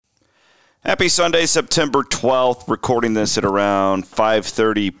Happy Sunday, September 12th. Recording this at around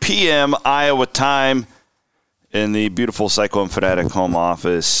 5:30 p.m. Iowa time in the beautiful Cyclone Fanatic home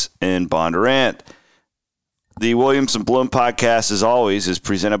office in Bondurant. The Williams and Blum podcast, as always, is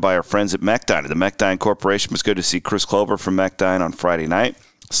presented by our friends at Mechdyne. The Mechdyne Corporation. Was good to see Chris Clover from Mechdyne on Friday night.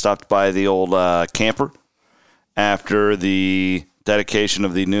 Stopped by the old camper after the dedication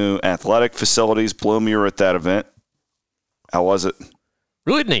of the new athletic facilities. Blum, you were at that event. How was it?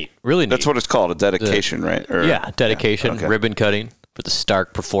 Really neat. Really neat. That's what it's called, a dedication, right? Dedication, okay. Ribbon cutting for the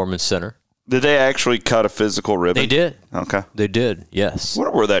Stark Performance Center. Did they actually cut a physical ribbon? They did. Okay. They did, yes. I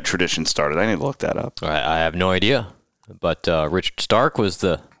wonder where that tradition started. I need to look that up. I have no idea. But Richard Stark was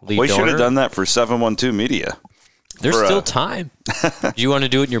the lead We donor. should have done that for 712 Media. There's still time. Do you want to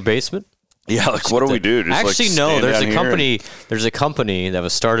do it in your basement? Yeah, like what do we do? Just actually, like no. stand There's down a here company. There's a company that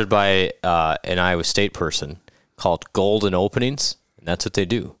was started by an Iowa State person called Golden Openings, and that's what they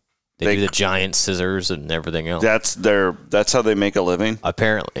do. They do the giant scissors and everything else. That's how they make a living?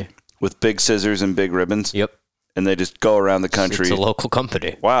 Apparently. With big scissors and big ribbons? Yep. And they just go around the country. It's a local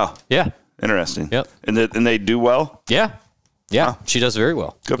company. Wow. Yeah. Interesting. Yep. And they do well? Yeah. Yeah. Wow. She does very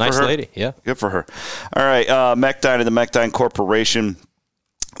well. Good nice for her. lady. Yeah. Good for her. All right. Mechdyne and the Mechdyne Corporation.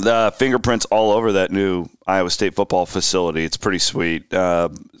 The fingerprints all over that new Iowa State football facility. It's pretty sweet.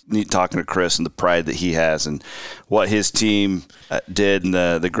 Neat talking to Chris and the pride that he has and what his team did and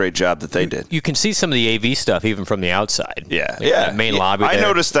the great job that they did. You can see some of the AV stuff even from the outside. Yeah. Like that main lobby there. I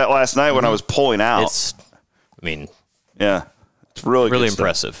noticed that last night when I was pulling out. It's really really good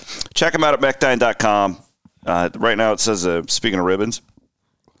impressive. Stuff. Check them out at mechdyne.com. Right now it says, speaking of ribbons,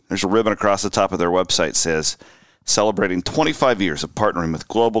 there's a ribbon across the top of their website says, celebrating 25 years of partnering with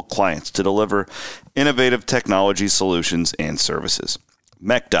global clients to deliver innovative technology solutions and services.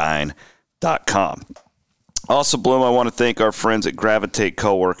 Mechdyne.com. Also, Blum, I want to thank our friends at Gravitate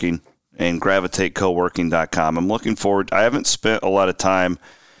Co-working and gravitatecoworking.com. I'm looking forward. I haven't spent a lot of time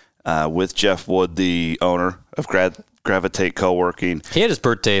with Jeff Wood, the owner of Gravitate Co-working. He had his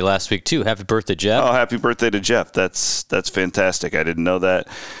birthday last week, too. Happy birthday, Jeff. Oh, happy birthday to Jeff. That's fantastic. I didn't know that.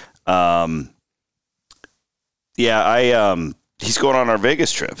 He's going on our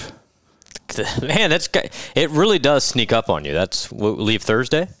Vegas trip. Man, it really does sneak up on you. We'll leave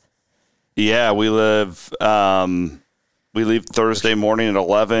Thursday? Yeah, we leave Thursday morning at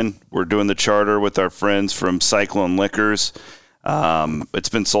 11. We're doing the charter with our friends from Cyclone Liquors. It's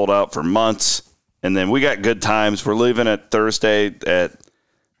been sold out for months. And then we got good times. We're leaving at Thursday at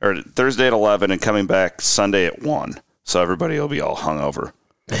 11 and coming back Sunday at 1. So everybody will be all hungover.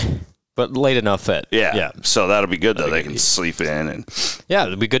 But late enough yeah. So that'll be good, though. They can sleep in. And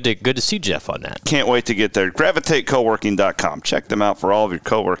it'll be good to see Jeff on that. Can't wait to get there. GravitateCoworking.com. Check them out for all of your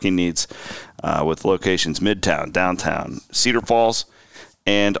co-working needs with locations Midtown, downtown, Cedar Falls,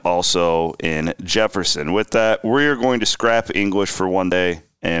 and also in Jefferson. With that, we're going to scrap English for one day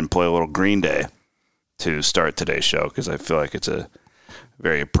and play a little Green Day to start today's show because I feel like it's a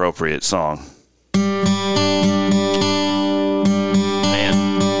very appropriate song.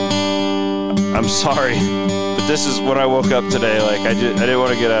 I'm sorry, but this is when I woke up today. Like I didn't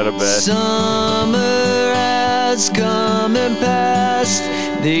want to get out of bed. Summer has come and passed.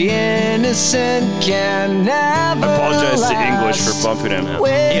 The innocent can never I apologize last. to English for bumping him.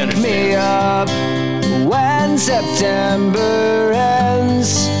 Wake me up when September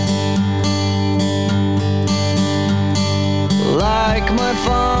ends. Like my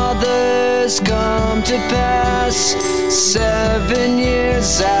father's come to pass, 7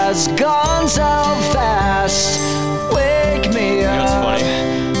 years has gone so fast. Wake me up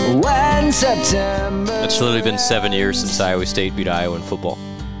when September. It's literally been 7 years since Iowa State beat Iowa in football.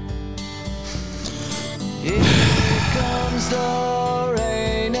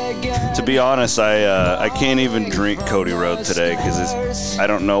 To be honest, I can't even drink Cody Road today because I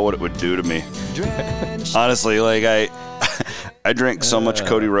don't know what it would do to me. Honestly, like I drank so much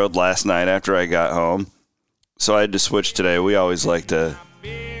Cody Road last night after I got home, so I had to switch today. We always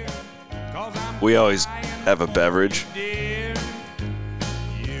have a beverage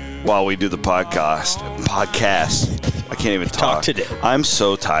while we do the podcast. I can't even talk today. I'm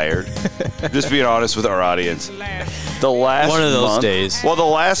so tired. Just being honest with our audience. The last days. Well, the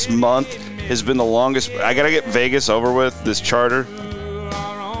last month has been the longest. I got to get Vegas over with, this charter.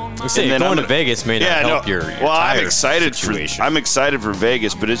 Going to Vegas may not help your I'm excited situation. I'm excited for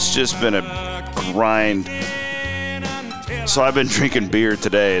Vegas, but it's just been a grind. So I've been drinking beer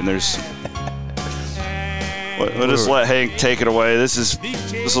today, and there's. We'll just let Hank take it away. This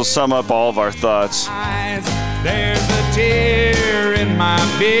will sum up all of our thoughts. There's a tear in my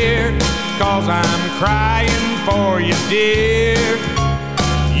beer, 'cause I'm crying for you, dear.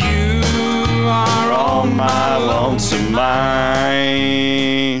 You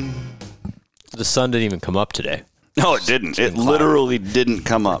mine. The sun didn't even come up today. No, it didn't. It literally didn't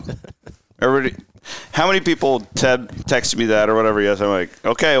come up. Everybody, how many people texted me that or whatever? Yes, I'm like,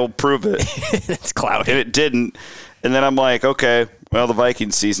 okay, we'll prove it. It's cloudy. And it didn't. And then I'm like, okay, well, the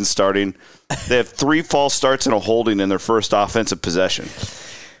Vikings season's starting. They have 3 false starts and a holding in their first offensive possession.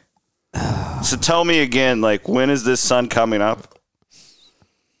 So tell me again, like, when is this sun coming up?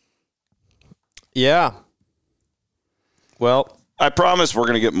 Yeah. Well, I promise we're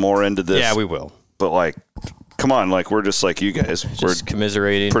going to get more into this. yeah, we will. But, like, come on, like, we're just like you guys. Just We're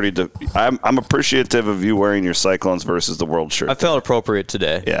commiserating. I'm appreciative of you wearing your Cyclones versus the World shirt. I felt appropriate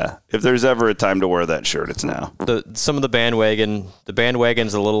today. Yeah. If there's ever a time to wear that shirt, it's now. Some of the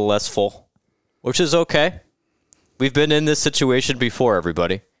bandwagon's a little less full, which is okay. We've been in this situation before,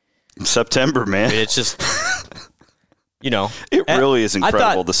 everybody. September, man. I mean, it's just, It really is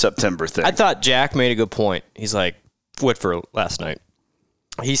incredible, the September thing. I thought Jack made a good point. He's like, Whitford last night.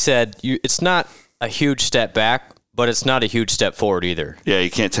 He said, it's not a huge step back, but it's not a huge step forward either. Yeah,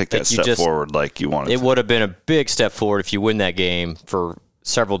 you can't take that step forward like you wanted. It would have been a big step forward if you win that game for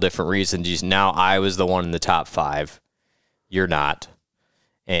several different reasons. Now I was the one in the top 5. You're not.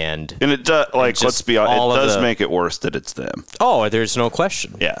 And it does, like, let's be honest, it does make it worse that it's them. Oh, there's no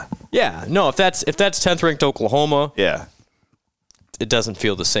question. Yeah. Yeah. No, if that's 10th ranked Oklahoma, yeah, it doesn't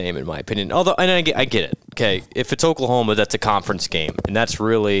feel the same in my opinion. Although, and I get it. Okay, if it's Oklahoma, that's a conference game, and that's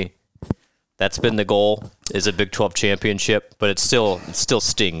been the goal, is a Big 12 championship. But it still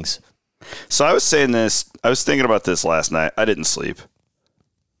stings. So I was thinking about this last night. I didn't sleep.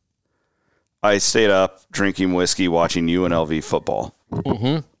 I stayed up drinking whiskey, watching UNLV football.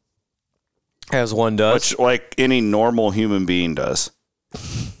 Mm-hmm. As one does. Which, like, any normal human being does.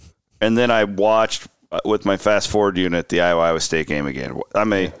 And then I watched with my fast forward unit the Iowa State game again.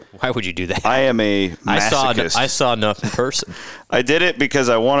 Why would you do that? I am a masochist. I saw enough in person. I did it because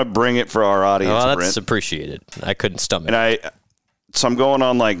I want to bring it for our audience. Oh, that's Brent. appreciated. I couldn't stomach it. So I'm going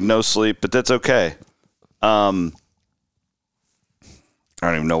on, like, no sleep, but that's okay. I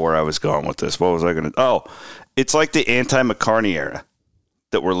don't even know where I was going with this. What was I going to... Oh, it's like the anti-McCarney era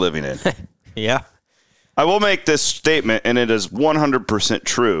that we're living in. Yeah. I will make this statement, and it is 100%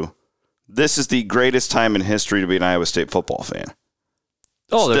 true. This is the greatest time in history to be an Iowa State football fan.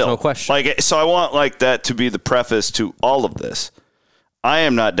 Oh, there's no question. Like, so I want, like, that to be the preface to all of this. I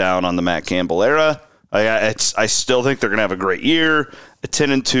am not down on the Matt Campbell era. I still think they're going to have a great year. A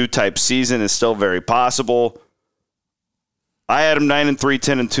 10-2 type season is still very possible. I had them 9-3,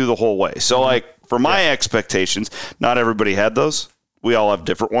 10-2 the whole way. So, like, for my expectations, not everybody had those. We all have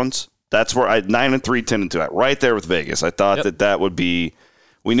different ones. That's where I 9-3, 10-2, right there with Vegas. I thought that would be.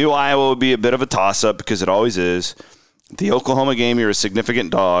 We knew Iowa would be a bit of a toss-up because it always is. The Oklahoma game, you're a significant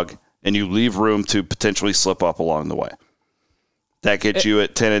dog, and you leave room to potentially slip up along the way. That gets you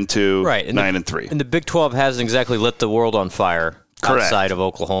at 10-2, right, 9-3. And the Big 12 hasn't exactly lit the world on fire. Correct. Outside of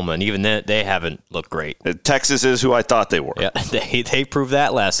Oklahoma, and even then, they haven't looked great. Texas is who I thought they were. Yeah, they proved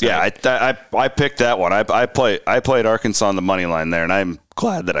that last night. Yeah, I picked that one. I played Arkansas on the money line there, and I'm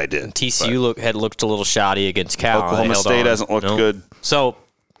glad that I did. And TCU had looked a little shoddy against Cal. Oklahoma State hasn't looked good. So,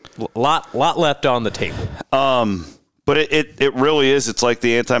 lot left on the table. But it really is. It's like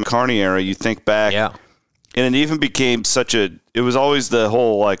the anti-McCarney era. You think back, and it even became it was always the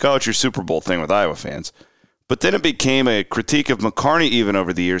whole, like, oh, it's your Super Bowl thing with Iowa fans. But then it became a critique of McCarney even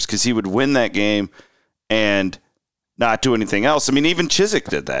over the years because he would win that game and not do anything else. I mean, even Chizik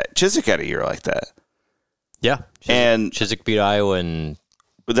did that. Chizik had a year like that. Yeah. Chizik beat Iowa in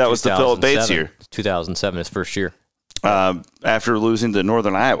that was the Philip Bates year. 2007, his first year. After losing to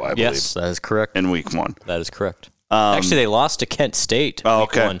Northern Iowa, I believe. Yes, that is correct. In week 1. That is correct. Actually, they lost to Kent State. Oh,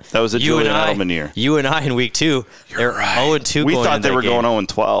 okay. 1. That was a Julian Edelman year. You and I in week 2. They're right. 0-2. We thought they were going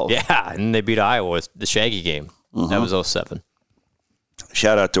 0-12. Yeah, and they beat Iowa with the Shaggy game. Mm-hmm. That was 0-7.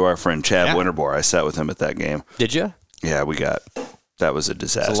 Shout out to our friend Chad Winterbore. I sat with him at that game. Did you? Yeah, that was a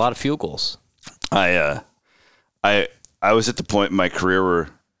disaster. It's a lot of field goals. I was at the point in my career where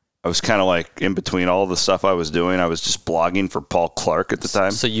I was kind of like in between all the stuff I was doing. I was just blogging for Paul Clark at the time.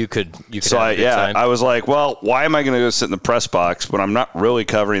 So you could so have a good time. I was like, well, why am I going to go sit in the press box when I'm not really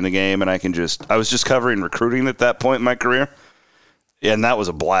covering the game and I was just covering recruiting at that point in my career. Yeah, and that was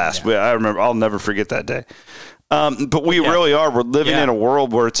a blast. Yeah. I remember, I'll never forget that day. But we really are. We're living in a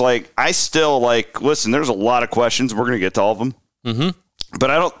world where it's like, I still like, listen, there's a lot of questions. We're going to get to all of them. Mm-hmm. But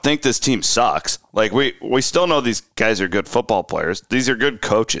I don't think this team sucks. Like, we still know these guys are good football players. These are good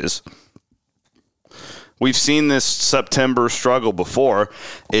coaches. We've seen this September struggle before.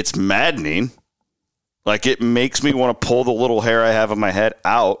 It's maddening. Like, it makes me want to pull the little hair I have on my head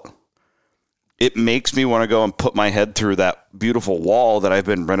out. it makes me want to go and put my head through that beautiful wall that I've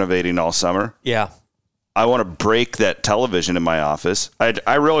been renovating all summer. Yeah. I want to break that television in my office.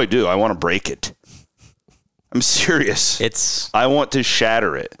 I really do. I want to break it. I'm serious. I want to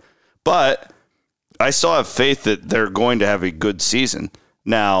shatter it. But I still have faith that they're going to have a good season.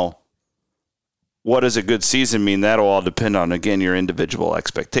 Now, what does a good season mean? That'll all depend on, again, your individual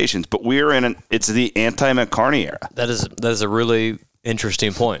expectations. But we're it's the anti-McCarney era. That is a really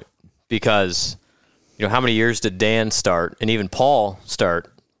interesting point because, how many years did Dan start and even Paul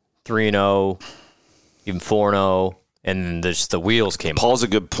start 3-0, even 4-0, and the wheels came off. Paul's a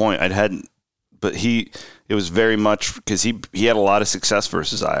good point. But it was very much because he had a lot of success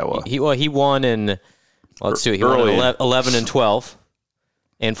versus Iowa. He won in, let's see, he won in 11 and 12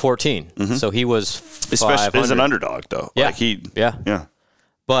 and 14. Mm-hmm. So he was 500. Especially as an underdog, though. Yeah. Yeah.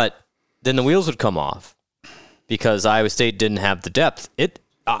 But then the wheels would come off because Iowa State didn't have the depth.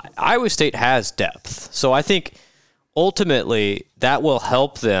 Iowa State has depth. So I think ultimately that will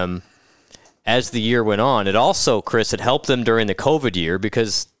help them as the year went on. It also, Chris, it helped them during the COVID year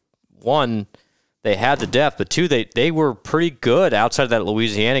because, one, they had the depth, but two, they were pretty good outside of that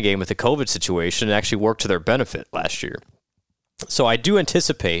Louisiana game with the COVID situation and actually worked to their benefit last year. So I do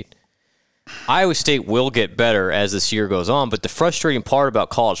anticipate Iowa State will get better as this year goes on, but the frustrating part about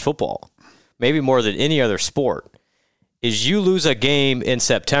college football, maybe more than any other sport, is you lose a game in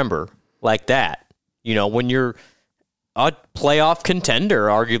September like that, when you're a playoff contender,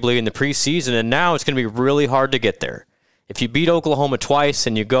 arguably, in the preseason, and now it's going to be really hard to get there. If you beat Oklahoma twice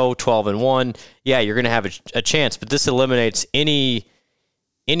and you go 12-1, yeah, you're going to have a chance. But this eliminates any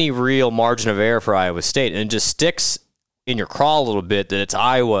real margin of error for Iowa State, and it just sticks in your craw a little bit that it's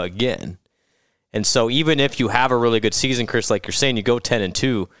Iowa again. And so even if you have a really good season, Chris, like you're saying, you go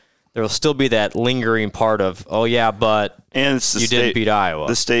 10-2, there will still be that lingering part of, oh yeah, but you didn't beat Iowa,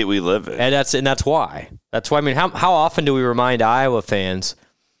 the state we live in, and that's why. That's why. I mean, how often do we remind Iowa fans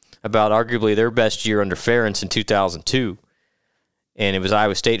about arguably their best year under Ferentz in 2002, and it was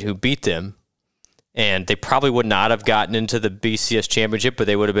Iowa State who beat them, and they probably would not have gotten into the BCS championship, but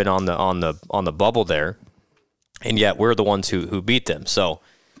they would have been on the bubble there, and yet we're the ones who beat them. So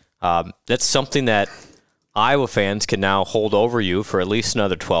that's something that Iowa fans can now hold over you for at least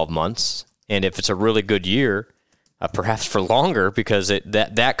another 12 months, and if it's a really good year, perhaps for longer, because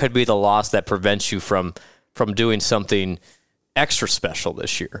that could be the loss that prevents you from doing something extra special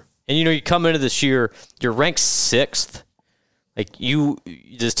this year. And you come into this year, you're ranked 6th. Like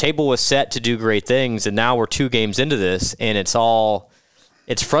this table was set to do great things, and now we're 2 games into this, and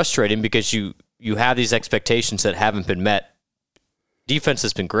it's frustrating because you have these expectations that haven't been met. Defense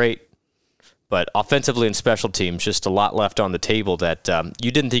has been great, but offensively and special teams, just a lot left on the table that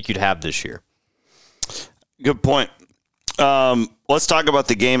you didn't think you'd have this year. Good point. Let's talk about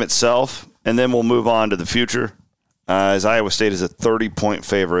the game itself, and then we'll move on to the future. As Iowa State is a 30-point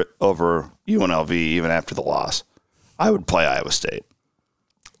favorite over UNLV even after the loss. I would play Iowa State.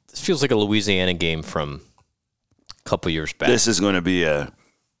 This feels like a Louisiana game from a couple years back. This is going to be I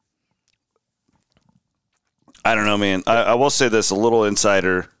don't know, man. I will say this, a little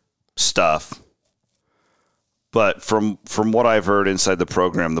insider stuff. But from what I've heard inside the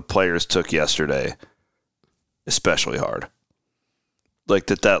program, the players took yesterday especially hard. Like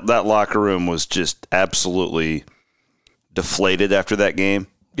that locker room was just absolutely deflated after that game.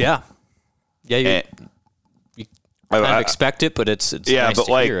 Yeah. Yeah, you kind of expect it, but it's nice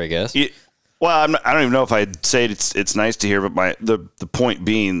to hear, I guess. I don't even know if I'd say it's nice to hear, but the point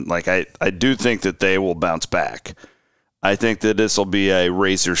being, like I do think that they will bounce back. I think that this will be a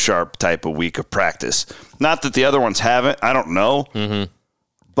razor sharp type of week of practice. Not that the other ones haven't. I don't know. Mm-hmm.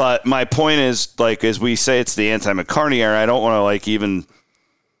 But my point is, like, as we say, it's the anti-McCarney era. I don't want to even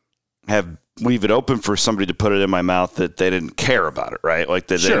leave it open for somebody to put it in my mouth that they didn't care about it, right? Like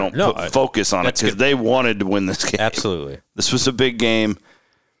that they don't put focus on it because they wanted to win this game. Absolutely. This was a big game.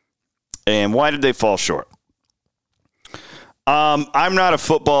 And why did they fall short? I'm not a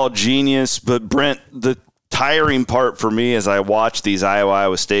football genius, but Brent, the tiring part for me as I watch these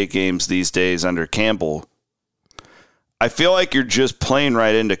Iowa State games these days under Campbell, I feel like you're just playing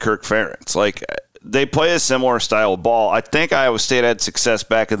right into Kirk Ferentz. Like, they play a similar style of ball. I think Iowa State had success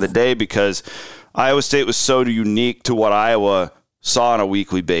back in the day because Iowa State was so unique to what Iowa saw on a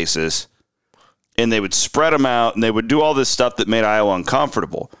weekly basis, and they would spread them out, and they would do all this stuff that made Iowa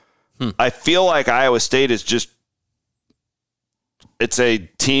uncomfortable. I feel like Iowa State is just – it's a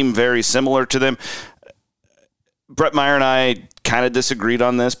team very similar to them. Brett Meyer and I kind of disagreed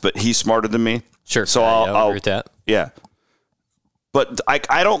on this, but he's smarter than me. Sure. So I'll agree with that. Yeah. But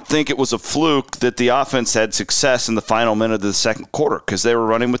I don't think it was a fluke that the offense had success in the final minute of the second quarter because they were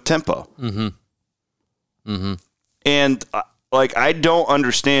running with tempo. Mm-hmm. And I don't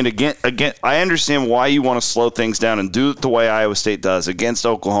understand. Again, I understand why you want to slow things down and do it the way Iowa State does against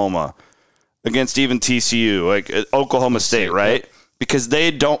Oklahoma, against even TCU, like Oklahoma State, right? Yep. Because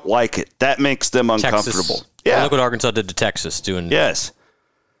they don't like it. That makes them uncomfortable. Texas. Yeah. Look what Arkansas did to Texas. Yes.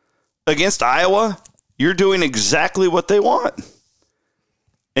 Against Iowa, you're doing exactly what they want.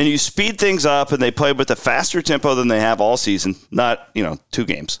 And you speed things up, and they play with a faster tempo than they have all season. Not, 2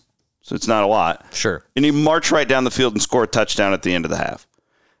 games. So it's not a lot. Sure. And you march right down the field and score a touchdown at the end of the half.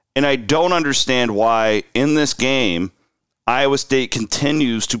 And I don't understand why in this game Iowa State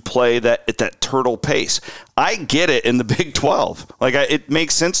continues to play that at that turtle pace. I get it in the Big 12. It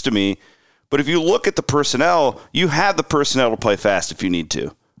makes sense to me. But if you look at the personnel, you have the personnel to play fast if you need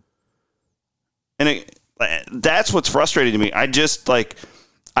to. And that's what's frustrating to me. I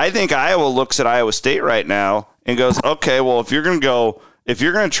think Iowa looks at Iowa State right now and goes, okay, well, if you're going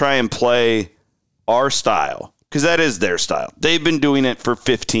to try and play our style, because that is their style. They've been doing it for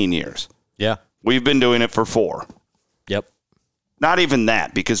 15 years. Yeah. We've been doing it for 4. Yep. Not even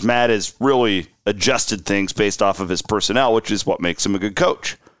that, because Matt has really adjusted things based off of his personnel, which is what makes him a good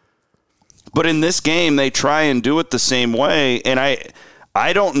coach. But in this game, they try and do it the same way, and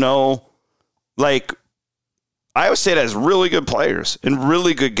I don't know, Iowa State has really good players and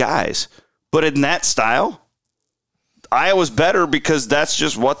really good guys, but in that style, Iowa's better because that's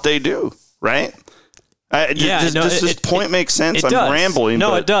just what they do, right? Does this point make sense? I'm rambling.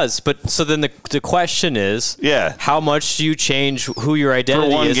 No, it does. But so then the question is, how much do you change who your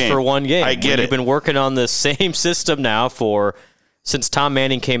identity is for one game? I get it. You've been working on the same system now since Tom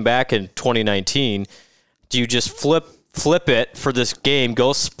Manning came back in 2019. Do you just flip it for this game,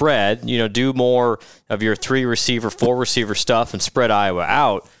 go spread, do more of your 3-receiver, 4-receiver stuff and spread Iowa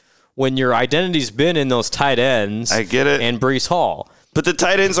out when your identity's been in those tight ends? I get it. And Breece Hall. But the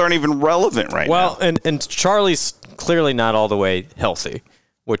tight ends aren't even relevant right now. Well, and Charlie's clearly not all the way healthy,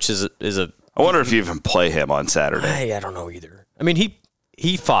 which is a I wonder if you even play him on Saturday. I don't know either. I mean,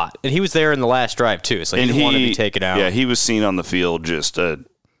 he fought, and he was there in the last drive too, so he didn't want to be taken out. Yeah, he was seen on the field just a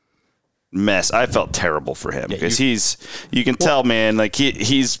mess. I felt terrible for him because you can tell, man,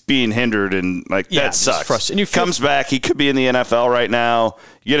 he's being hindered, and that sucks. And comes back, he could be in the NFL right now.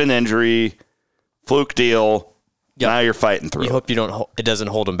 You get an injury, fluke deal. Yep. Now you're fighting through. You hope it doesn't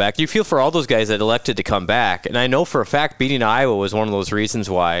hold him back. You feel for all those guys that elected to come back, and I know for a fact beating Iowa was one of those reasons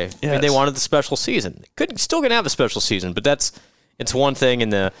why. Yes. I mean, they wanted the special season. Still gonna have a special season, but it's one thing in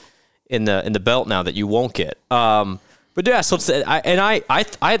the belt now that you won't get. But yeah, so I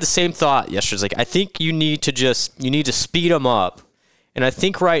had the same thought yesterday. I think you need to speed them up, and I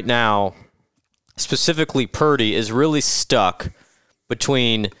think right now, specifically Purdy is really stuck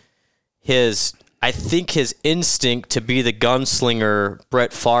between his instinct to be the gunslinger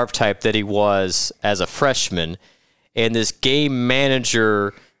Brett Favre type that he was as a freshman, and this game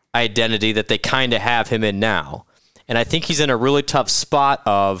manager identity that they kind of have him in now. And I think he's in a really tough spot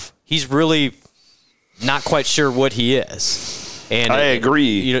he's really not quite sure what he is. And I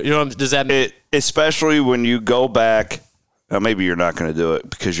agree. Does that mean? Especially when you go back, maybe you're not going to do it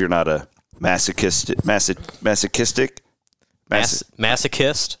because you're not a masochist?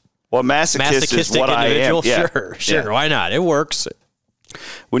 Well, masochist is what individual? I am. Sure. Yeah. Why not? It works.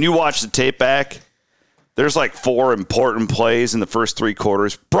 When you watch the tape back, there's 4 important plays in the first 3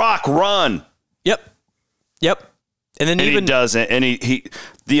 quarters. Brock, run! Yep. And then he doesn't. And he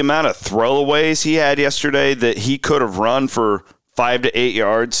the amount of throwaways he had yesterday that he could have run for 5 to 8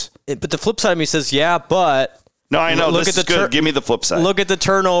 yards. But the flip side of me says, yeah, but no, I know this is good. Give me the flip side. Look at the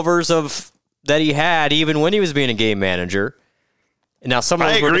turnovers that he had even when he was being a game manager. And now some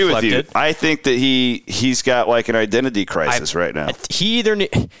of those were deflected. I agree with you. I think that he's got an identity crisis right now. He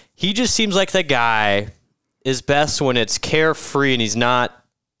just seems like the guy is best when it's carefree and he's not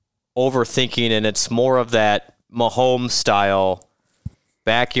overthinking, and it's more of that Mahomes style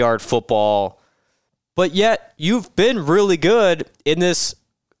backyard football. But yet you've been really good in this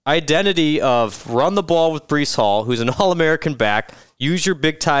identity of run the ball with Breece Hall, who's an All-American back, use your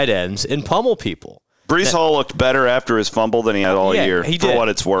big tight ends, and pummel people. Breece Hall looked better after his fumble than he had all year, for what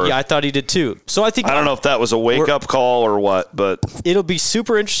it's worth. Yeah, I thought he did too. So I don't know if that was a wake-up call or what, but it'll be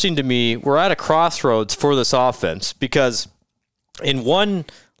super interesting to me. We're at a crossroads for this offense because in one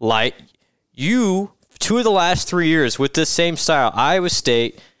light, 2 of the last 3 years with this same style, Iowa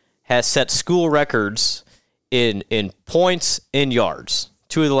State has set school records in points and yards.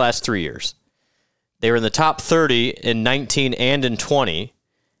 2 of the last 3 years. They were in the top 30 in 19 and in 20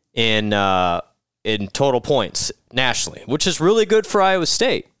 in total points nationally, which is really good for Iowa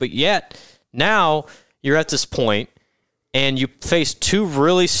State. But yet, now you're at this point, and you face two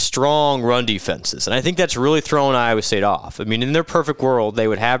really strong run defenses. And I think that's really thrown Iowa State off. I mean, in their perfect world, they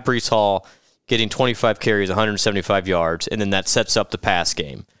would have Breece Hall getting 25 carries, 175 yards, and then that sets up the pass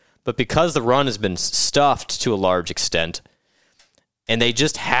game. But because the run has been stuffed to a large extent, and they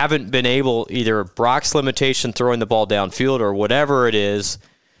just haven't been able, either Brock's limitation throwing the ball downfield or whatever it is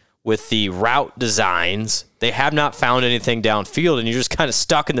with the route designs, they have not found anything downfield, and you're just kind of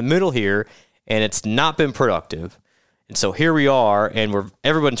stuck in the middle here, and it's not been productive. And so here we are, and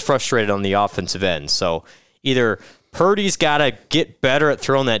everyone's frustrated on the offensive end. So either Purdy's got to get better at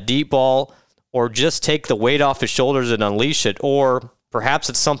throwing that deep ball, or just take the weight off his shoulders and unleash it, or perhaps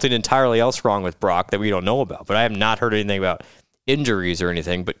it's something entirely else wrong with Brock that we don't know about. But I have not heard anything about injuries or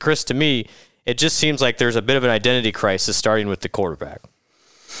anything. But Chris, to me, it just seems like there's a bit of an identity crisis starting with the quarterback.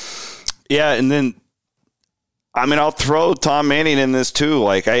 Yeah, and then, I mean, I'll throw Tom Manning in this too.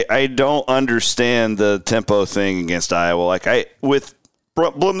 Like, I don't understand the tempo thing against Iowa. Like, with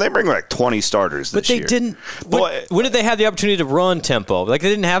Blum, they bring like 20 starters this year. But they didn't. When did they have the opportunity to run tempo? Like, they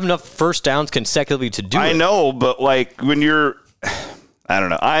didn't have enough first downs consecutively to do it. I know, but like when you're, I don't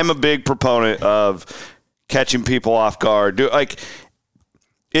know. I'm a big proponent of catching people off guard.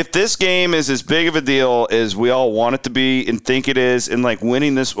 If this game is as big of a deal as we all want it to be and think it is, and like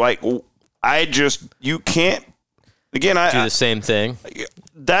winning this, like you can't. Again, do the same thing.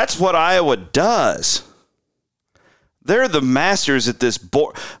 That's what Iowa does. They're the masters at this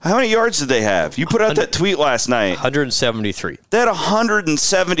board. How many yards did they have? You put out that tweet last night. 173. They had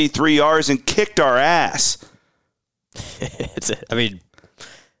 173 yards and kicked our ass. It's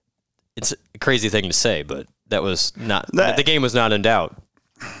a crazy thing to say, but that was not. The game was not in doubt.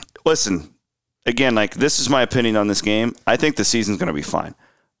 Listen, again, like, this is my opinion on this game. I think the season's going to be fine.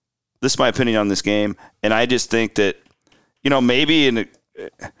 This is my opinion on this game, and I just think that, maybe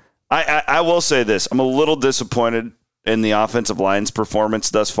I will say this. I'm a little disappointed in the offensive line's performance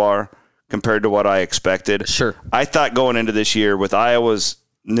thus far compared to what I expected. Sure. I thought going into this year with Iowa's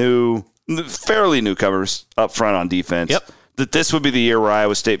fairly newcomers up front on defense, that this would be the year where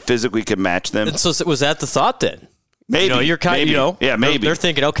Iowa State physically could match them. And so was that the thought then? Maybe. You're kind of, yeah, maybe. They're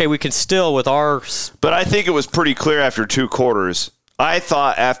thinking, okay, we can still with our. But I think it was pretty clear after two quarters. I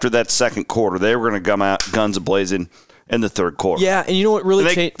thought after that second quarter, they were going to come out guns a-blazing in the third quarter. Yeah, and you know what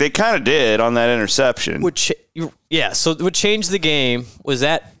really changed? They kind of did on that interception. So what changed the game was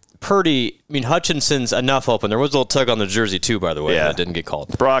that Purdy, Hutchinson's enough open. There was a little tug on the jersey too, by the way, that didn't get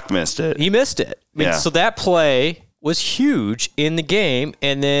called. Brock missed it. He missed it. So that play was huge in the game,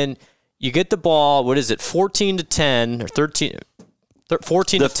 and then you get the ball, 14-10 or 13,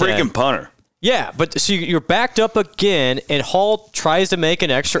 14-10. The freaking punter. Yeah, but so you're backed up again, and Hall tries to make an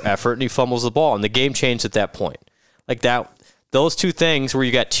extra effort, and he fumbles the ball, and the game changed at that point. Like that, those two things where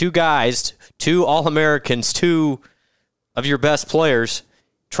you got two guys, two All-Americans, two of your best players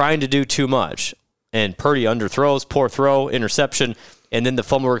trying to do too much, and Purdy underthrows, poor throw, interception, and then the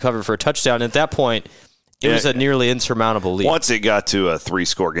fumble recovery for a touchdown. At that point, it was a nearly insurmountable lead. Once it got to a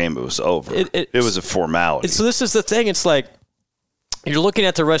 3-score game, it was over. It was a formality. So this is the thing. It's like you're looking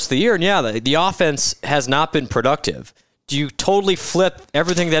at the rest of the year, and the offense has not been productive. Do you totally flip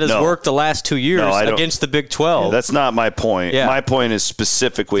everything that has worked the last 2 years against the Big 12? Yeah, that's not my point. Yeah. My point is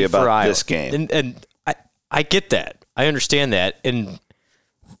specifically about this game. And I get that. I understand that.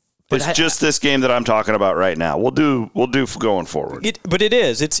 It's just this game that I'm talking about right now. We'll do going forward. But it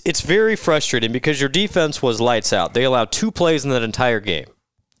is. It's very frustrating because your defense was lights out. They allowed 2 plays in that entire game.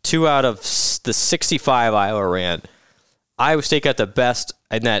 2 out of the 65 Iowa ran. Iowa State got the best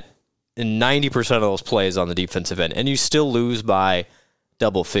in 90% of those plays on the defensive end, and you still lose by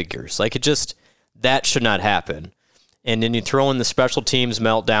double figures. Like, that should not happen. And then you throw in the special teams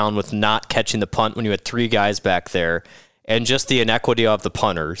meltdown with not catching the punt when you had 3 guys back there, and just the inequity of the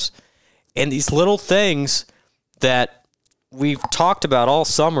punters. And these little things that we've talked about all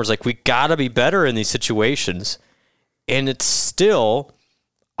summer is like, we got to be better in these situations. And it's still,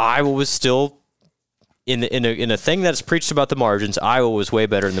 Iowa was still, in a thing that's preached about the margins, Iowa was way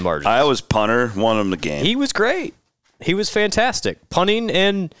better in the margins. Iowa's punter won them the game. He was great. He was fantastic. Punting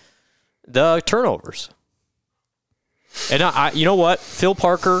and the turnovers. And you know what? Phil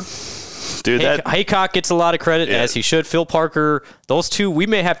Parker... Dude, Haycock gets a lot of credit, as he should. Phil Parker, those two, we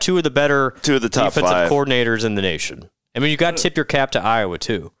may have 2 of the better top defensive 5 coordinators in the nation. I mean, you got to tip your cap to Iowa,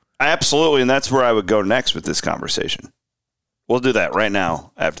 too. Absolutely, and that's where I would go next with this conversation. We'll do that right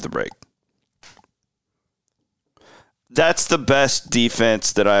now after the break. That's the best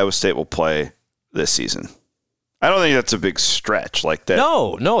defense that Iowa State will play this season. I don't think that's a big stretch like that.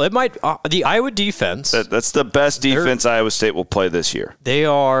 No, it might. The Iowa defense. That's the best defense Iowa State will play this year. They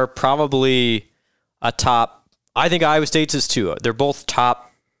are probably a top I think Iowa State's is too. They're both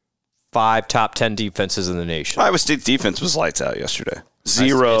top 5, top 10 defenses in the nation. Iowa State's defense was lights out yesterday.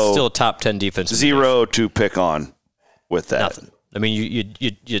 Zero. It's still a top 10 defense. Zero to pick on with that. Nothing. I mean,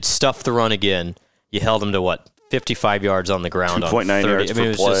 you'd stuff the run again. You held them to 55 yards on the ground. 2.9 yards per it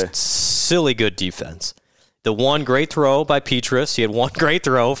was play. Just silly good defense. The one great throw by Petrus. He had one great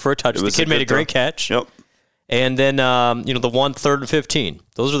throw for a touchdown. The kid made a great catch. Yep. And then, the 1 3rd and 15.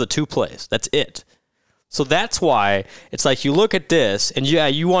 Those are the 2 plays. That's it. So that's why it's like you look at this, and yeah,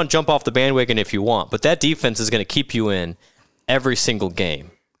 you want to jump off the bandwagon if you want, but that defense is going to keep you in every single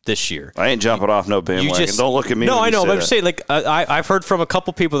game this year. I ain't jumping off no bandwagon. Don't look at me. No, I know, but I'm just saying, I've heard from a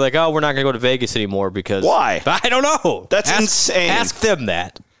couple people we're not going to go to Vegas anymore because why? I don't know. That's insane. Ask them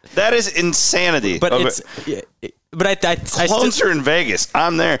that. That is insanity. But I clones are in Vegas.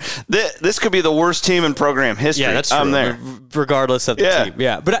 I'm there. This could be the worst team in program history. Yeah, that's true. I'm there, regardless of the team.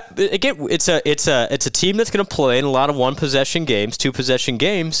 Yeah, but again, it's a team that's going to play in a lot of 1-possession games, 2-possession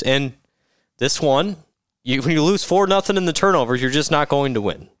games, and this one, when you lose 4-0 in the turnovers, you're just not going to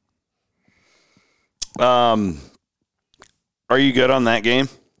win. Are you good on that game?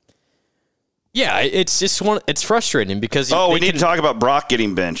 Yeah, it's just it's frustrating because we need to talk about Brock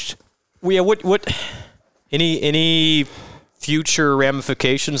getting benched. Yeah, what any future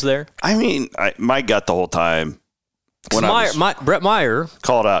ramifications there? I mean, my gut the whole time when Brett Meyer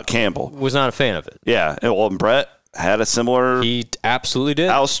called out Campbell was not a fan of it. Yeah, well, Brett had a similar. He absolutely did.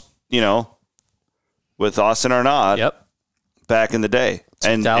 House, with Austin Arnaud. Yep. Back in the day,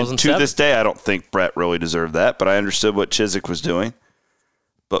 and to this day, I don't think Brett really deserved that, but I understood what Chizik was doing.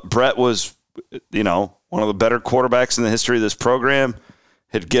 But Brett was, one of the better quarterbacks in the history of this program.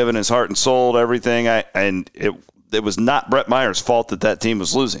 Had given his heart and soul to everything, and it was not Brett Meyer's fault that team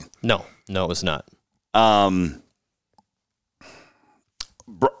was losing. No, it was not.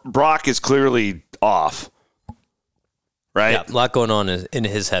 Brock is clearly off, right? Yeah, a lot going on in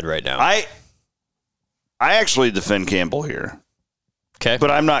his head right now. I actually defend Campbell here. Okay.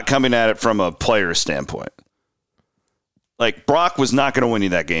 But I'm not coming at it from a player standpoint. Like, Brock was not going to win you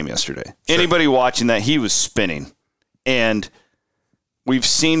that game yesterday. Sure. Anybody watching that, he was spinning. And we've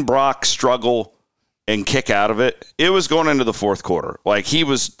seen Brock struggle and kick out of it. It was going into the fourth quarter. Like, he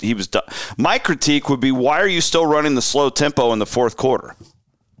was done. My critique would be, why are you still running the slow tempo in the fourth quarter?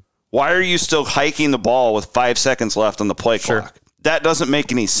 Why are you still hiking the ball with 5 seconds left on the play clock? That doesn't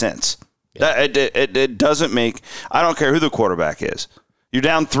make any sense. Yeah. It doesn't make – I don't care who the quarterback is. You're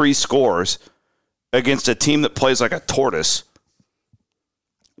down 3 scores against a team that plays like a tortoise.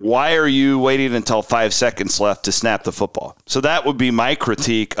 Why are you waiting until 5 seconds left to snap the football? So that would be my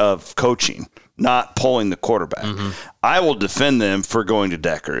critique of coaching, not pulling the quarterback. Mm-hmm. I will defend them for going to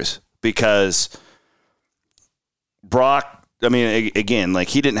Deckers because Brock, I mean, again, like,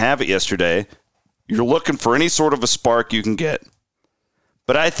 he didn't have it yesterday. You're looking for any sort of a spark you can get.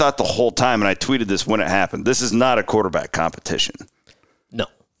 But I thought the whole time, and I tweeted this when it happened, this is not a quarterback competition. No.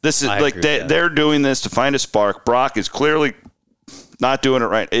 This is like they're doing this to find a spark. Brock is clearly not doing it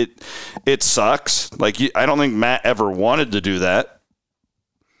right. It sucks. Like, I don't think Matt ever wanted to do that.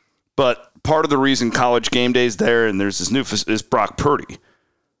 But part of the reason College Game Day is there and there's this new is Brock Purdy.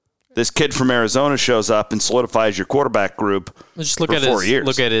 This kid from Arizona shows up and solidifies your quarterback group. Just look for at 4 years.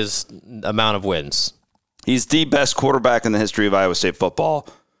 Look at his amount of wins. He's the best quarterback in the history of Iowa State football.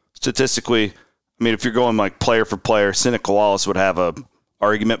 Statistically, I mean, if you're going like player for player, Cynical Wallace would have a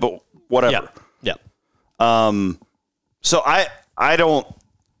argument, but whatever. Yeah. So I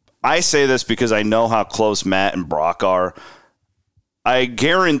say this because I know how close Matt and Brock are. I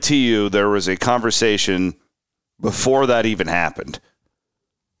guarantee you there was a conversation before that even happened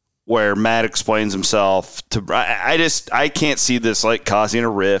where Matt explains himself to. I can't see this like causing a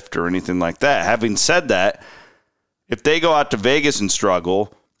rift or anything like that. Having said that, if they go out to Vegas and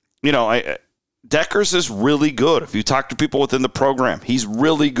struggle, Deckers is really good. If you talk to people within the program, he's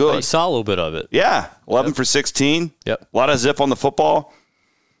really good. I saw a little bit of it. Yeah, 11 for 16. Yep. A lot of zip on the football.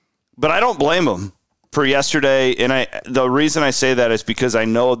 But I don't blame him for yesterday, and the reason I say that is because I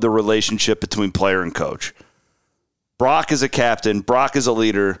know the relationship between player and coach. Brock is a captain. Brock is a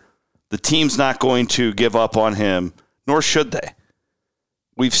leader. The team's not going to give up on him, nor should they.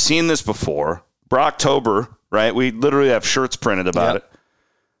 We've seen this before. Brocktober, right? We literally have shirts printed about it.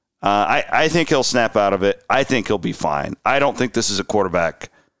 I think he'll snap out of it. I think he'll be fine. I don't think this is a quarterback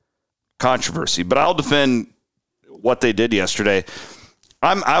controversy, but I'll defend what they did yesterday.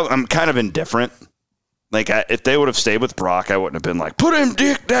 I'm kind of indifferent. Like, if they would have stayed with Brock, I wouldn't have been like, put him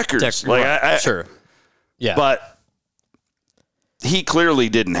Dick Deckers. Sure. Yeah. But he clearly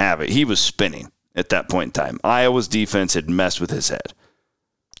didn't have it. He was spinning at that point in time. Iowa's defense had messed with his head.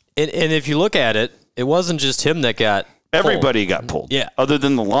 And if you look at it, it wasn't just him that got Everybody got pulled. Yeah. Other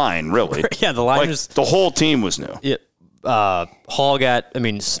than the line, really. Yeah, the line like, was... The whole team was new. Yeah. Hall got... I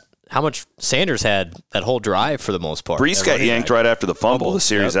mean, how much Sanders had that whole drive for the most part. Brees got yanked right after the fumble the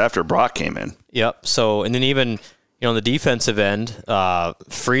series after Brock came in. Yep. So, and then even, on the defensive end, Bo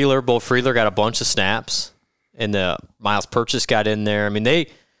Freeler got a bunch of snaps, and the Miles Purchase got in there. I mean, they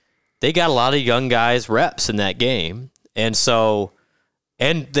got a lot of young guys reps in that game. And so,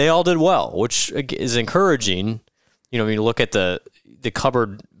 and they all did well, which is encouraging. When you look at the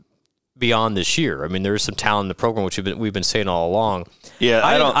cupboard beyond this year. I mean, there's some talent in the program, which we've been saying all along.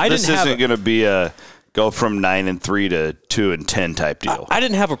 Yeah, this isn't going to be a go from 9-3 to 2-10 type deal. I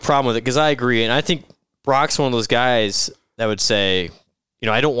didn't have a problem with it because I agree, and I think Brock's one of those guys that would say,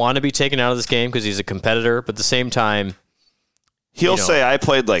 I don't want to be taken out of this game because he's a competitor, but at the same time, he'll say I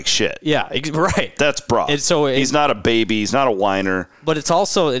played like shit. Yeah, right. That's Brock. He's not a baby. He's not a whiner. But it's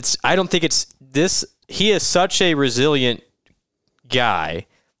also I don't think it's this. He is such a resilient guy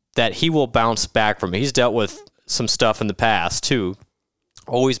that he will bounce back from it. He's dealt with some stuff in the past too.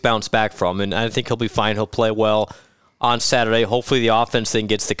 Always bounce back from, and I think he'll be fine. He'll play well on Saturday. Hopefully, the offense then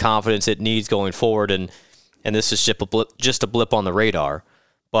gets the confidence it needs going forward, and this is just a blip on the radar.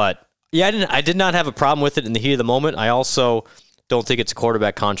 But yeah, I did not have a problem with it in the heat of the moment. I also don't think it's a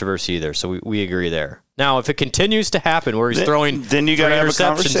quarterback controversy either, so we agree there. Now, if it continues to happen where he's throwing then you got to have a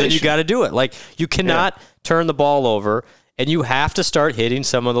interceptions, then you got to do it. Like, you cannot turn the ball over, and you have to start hitting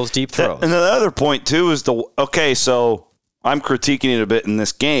some of those deep throws. And the other point too is so I'm critiquing it a bit in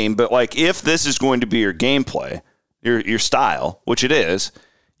this game, but like if this is going to be your gameplay, your style, which it is,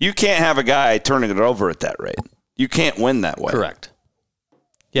 you can't have a guy turning it over at that rate. You can't win that way. Correct.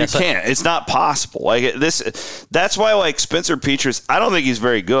 Yes, you can't. It's not possible. Like this. That's why, like Spencer Petras, I don't think he's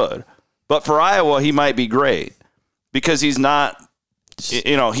very good, but for Iowa, he might be great because he's not.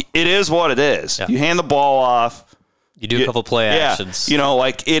 It is what it is. Yeah. You hand the ball off. You do a couple play actions.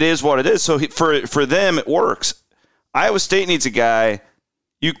 It is what it is. So for them, it works. Iowa State needs a guy.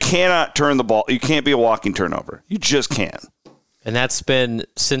 You cannot turn the ball. You can't be a walking turnover. You just can't. And that's been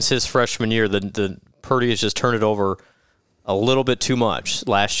since his freshman year. The Purdy has just turned it over a little bit too much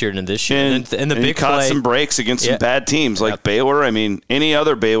last year and this year. And the big caught play, some breaks against some bad teams like Baylor. I mean, any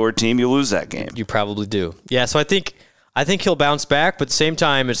other Baylor team, you lose that game. You probably do. Yeah, so I think he'll bounce back, but at the same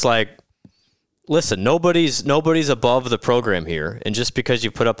time, it's like, listen, nobody's above the program here. And just because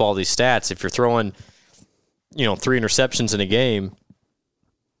you put up all these stats, if you're throwing, 3 interceptions in a game,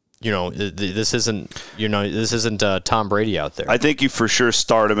 this isn't Tom Brady out there. I think you for sure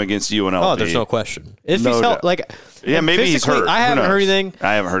start him against UNLV. Oh, there's no question. If he's maybe he's hurt. I haven't heard anything.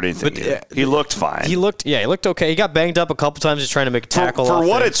 I haven't heard anything. But, he looked fine. He looked okay. He got banged up a couple times just trying to make a tackle. For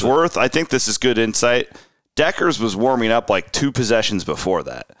what it's worth, I think this is good insight. Deckers was warming up like 2 possessions before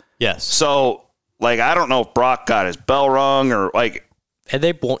that. Yes. So, I don't know if Brock got his bell rung or and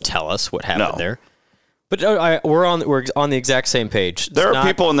they won't tell us what happened there. But we're on the exact same page. There are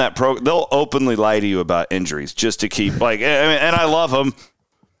people in that they'll openly lie to you about injuries just to keep and I love them.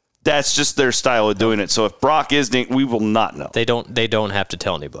 That's just their style of doing it. So if Brock is, we will not know. They don't have to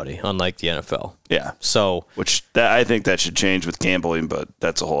tell anybody, unlike the NFL. Yeah. So I think that should change with gambling, but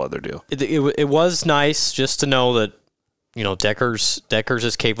that's a whole other deal. It was nice just to know that Deckers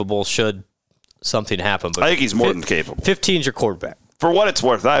is capable should something happen. But I think he's more than capable. 15's your quarterback. For what it's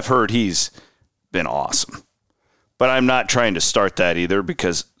worth, I've heard he's been awesome. But I'm not trying to start that either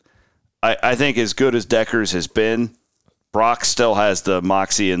because I think as good as Deckers has been, Brock still has the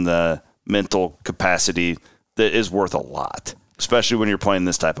moxie and the mental capacity that is worth a lot, especially when you're playing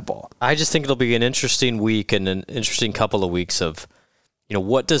this type of ball. I just think it'll be an interesting week and an interesting couple of weeks of,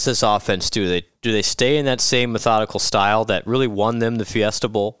 what does this offense do? Do they stay in that same methodical style that really won them the Fiesta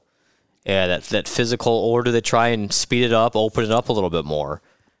Bowl? Yeah, that physical, or do they try and speed it up, open it up a little bit more?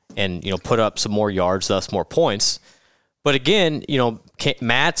 And, put up some more yards, thus more points. But again,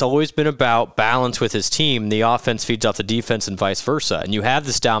 Matt's always been about balance with his team. The offense feeds off the defense and vice versa. And you have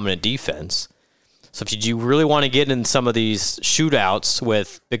this dominant defense. So if you really want to get in some of these shootouts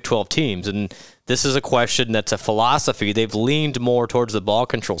with Big 12 teams, and this is a question that's a philosophy, they've leaned more towards the ball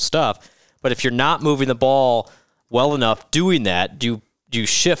control stuff. But if you're not moving the ball well enough doing that, do you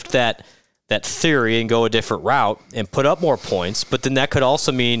shift that theory and go a different route and put up more points, but then that could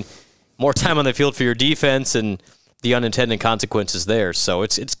also mean more time on the field for your defense and the unintended consequences there. So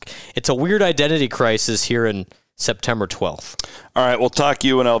it's a weird identity crisis here in September 12th. All right, we'll talk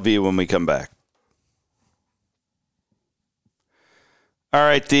UNLV when we come back. All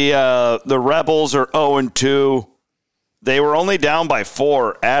right, the Rebels are 0-2. They were only down by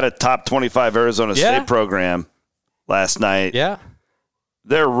 4 at a top 25 Arizona State program last night. Yeah.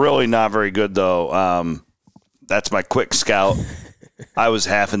 They're really not very good, though. That's my quick scout. I was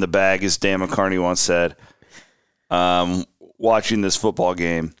half in the bag, as Dan McCarney once said, watching this football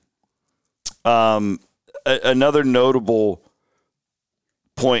game. Another notable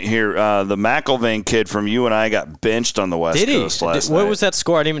point here, the McIlvain kid from UNI got benched on the West Coast last night. What was that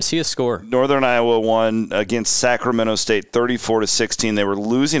score? I didn't even see a score. Northern Iowa won against Sacramento State 34-16. They were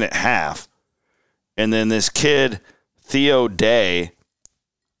losing at half. And then this kid, Theo Day,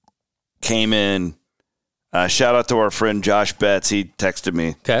 came in. Shout out to our friend Josh Betts. He texted me.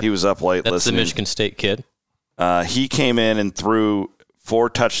 Okay. He was up late That's listening. the Michigan State kid. He came in and threw 4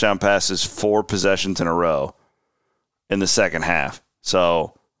 touchdown passes, 4 possessions in a row in the second half.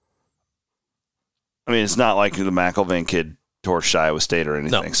 So, I mean, it's not like the McIlvain kid torched Iowa State or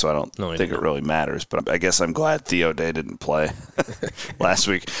anything, so I don't think it really matters. But I guess I'm glad Theo Day didn't play last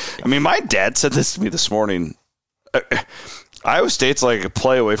week. I mean, my dad said this to me this morning. Iowa State's like a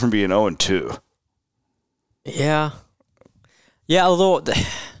play away from being 0-2. Yeah. Yeah, although...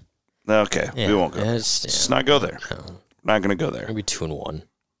 Okay, we won't go there. Let's not go there. No. Not going to go there. Maybe 2-1.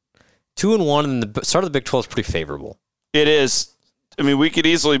 2-1, and the start of the Big 12 is pretty favorable. It is. I mean, we could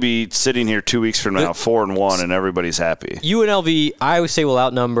easily be sitting here 2 weeks from now, 4-1, and everybody's happy. UNLV, I always say, will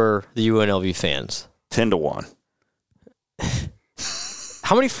outnumber the UNLV fans. 10-1.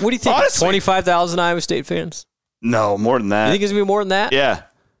 How many? What do you think? 25,000 Iowa State fans? No, more than that. You think it's going to be more than that? Yeah.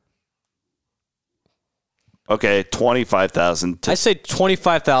 Okay, 25,000. I say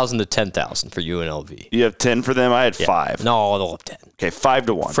 25,000 to 10,000 for UNLV. You have 10 for them? I had 5. No, they'll have 10. Okay,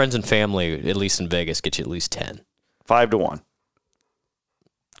 5-1. Friends and family, at least in Vegas, get you at least 10. 5-1.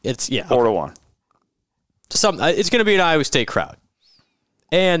 It's 4-1. It's going to be an Iowa State crowd,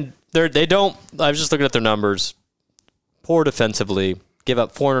 and they don't. I was just looking at their numbers. Poor defensively, give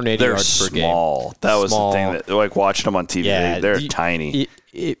up 480 yards per game. They're small. That was the thing that, like, watching them on TV. Yeah, they're tiny.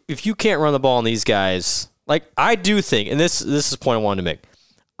 If you can't run the ball on these guys, like I do think, and this is the point I wanted to make.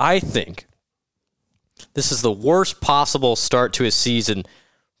 I think this is the worst possible start to a season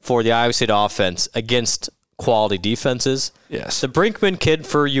for the Iowa State offense against quality defenses. Yes. The Brinkman kid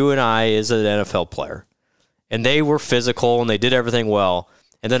for UNI is an NFL player, and they were physical and they did everything well.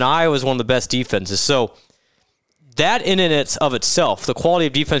 And then Iowa is one of the best defenses. So that in and of itself, the quality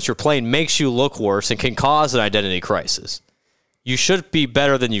of defense you're playing makes you look worse and can cause an identity crisis. You should be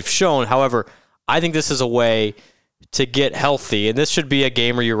better than you've shown. However, I think this is a way to get healthy, and this should be a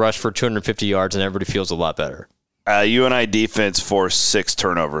game where you rush for 250 yards and everybody feels a lot better. UNI defense forced 6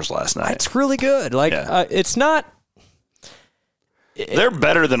 turnovers last night. It's really good. It's not... They're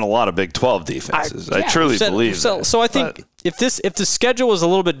better than a lot of Big 12 defenses. I truly believe that. So I think if the schedule was a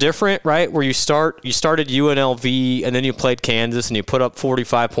little bit different, right, where you started UNLV and then you played Kansas and you put up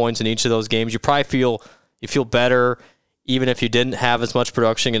 45 points in each of those games, you probably feel better even if you didn't have as much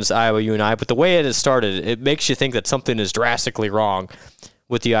production against Iowa UNI. But the way it has started, it makes you think that something is drastically wrong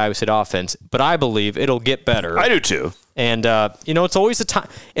with the Iowa State offense. But I believe it'll get better. I do too. And it's always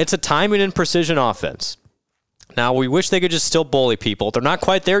it's a timing and precision offense. Now, we wish they could just still bully people. They're not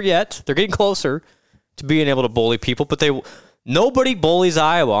quite there yet. They're getting closer to being able to bully people, but nobody bullies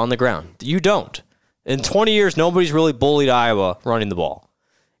Iowa on the ground. You don't. In 20 years, nobody's really bullied Iowa running the ball.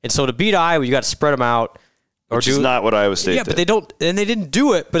 And so to beat Iowa, you got to spread them out. Which is not what Iowa State did. But they don't, and they didn't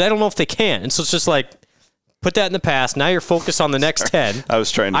do it, but I don't know if they can. And so it's just like, put that in the past. Now you're focused on the next 10. I was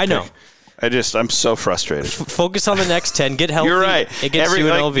trying to know. I'm so frustrated. Focus on the next 10. Get healthy. You're right. Against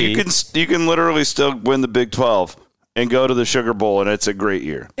UNLV. You can literally still win the Big 12 and go to the Sugar Bowl, and it's a great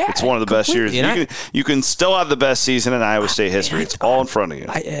year. Yeah, it's one of the best years. You can still have the best season in Iowa State history. It's all in front of you.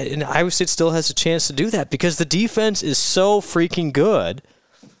 And Iowa State still has a chance to do that because the defense is so freaking good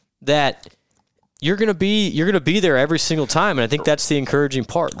that you're gonna be there every single time, and I think that's the encouraging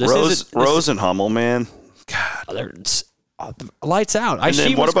part. Rose and Hummel, man, God, lights out. And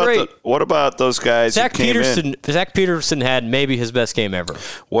then what about those guys? Zach Peterson had maybe his best game ever.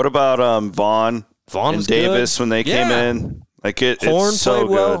 What about Vaughn and Davis good. When they came in? Like it's so good,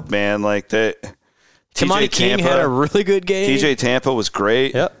 well. man. Like that. Tamani King had a really good game. TJ Tampa was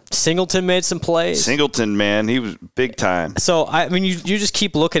great. Yep. Singleton made some plays. Singleton, man, he was big time. So, I mean, you just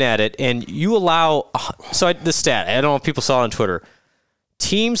keep looking at it, and you allow – the stat, I don't know if people saw it on Twitter.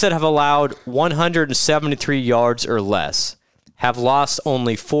 Teams that have allowed 173 yards or less have lost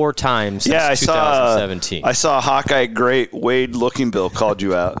only 4 times since 2017. I saw Hawkeye great Wade Lookingbill called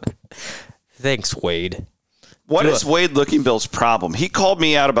you out. Thanks, Wade. What is Wade Lookingbills' problem? He called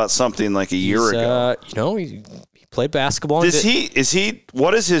me out about something like a year ago. He played basketball.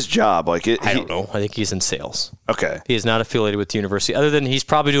 What is his job? I don't know. I think he's in sales. Okay. He is not affiliated with the university, other than he's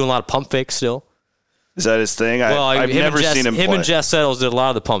probably doing a lot of pump fakes still. Is that his thing? I've never seen him play. Him and Jess Settles did a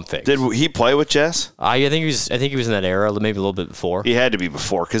lot of the pump fakes. Did he play with Jess? I think he was in that era, maybe a little bit before. He had to be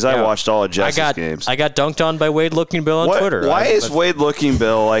before because I watched all of Jess's games. I got dunked on by Wade Looking Bill on Twitter. Why is Wade Looking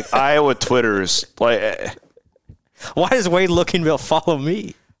Bill like Iowa Twitter's like? Why does Wade Looking Bill follow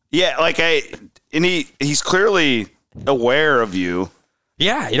me? Yeah, he's clearly aware of you.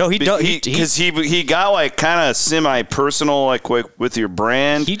 Yeah, because he got like kind of semi-personal like with your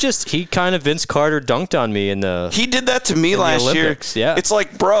brand. He kind of Vince Carter dunked on me in the. He did that to me last year. Yeah, it's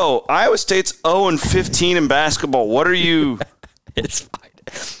like, bro, Iowa State's 0-15 in basketball. What are you? It's fine.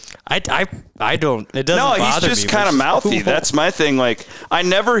 I don't. It doesn't. No, bother he's just me, kind of mouthy. That's my thing. Like, I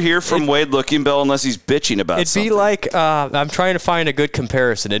never hear from Wade Looking Bill unless he's bitching about something. It'd be like I'm trying to find a good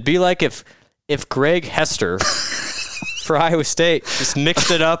comparison. It'd be like if Greg Hester. For Iowa State, just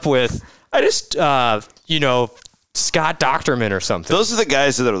mixed it up with, Scott Docterman or something. Those are the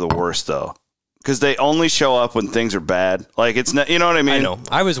guys that are the worst, though, because they only show up when things are bad. Like, it's not, you know what I mean? I know.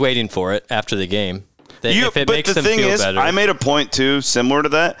 I was waiting for it after the game. If it makes them feel better. I made a point, too, similar to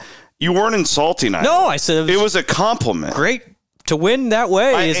that. You weren't insulting Iowa. No, I said it was a compliment. Great. To win that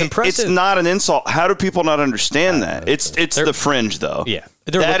way is impressive. It's not an insult. How do people not understand that? It's the fringe, though. Yeah.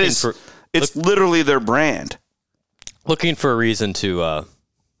 It's literally their brand. Looking for a reason to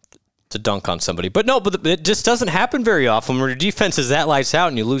dunk on somebody. But it just doesn't happen very often when your defense is that lights out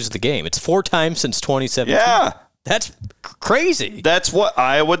and you lose the game. It's 4 times since 2017. Yeah. That's crazy. That's what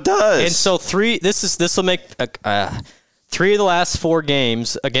Iowa does. And so this will make 3 of the last 4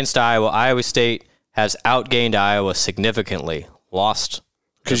 games against Iowa State has outgained Iowa significantly. Lost.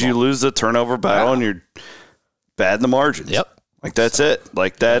 Because you lose the turnover battle and you're bad in the margins. Yep. Like, that's it.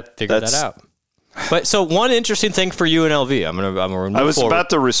 Like, figure that out. But so one interesting thing for UNLV, I'm gonna move I was forward. about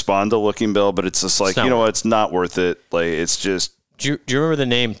to respond to Looking Bill, but it's just like, what? It's not worth it. Like, it's just. Do you remember the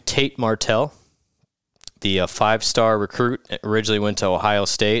name Tate Martell? The 5-star recruit originally went to Ohio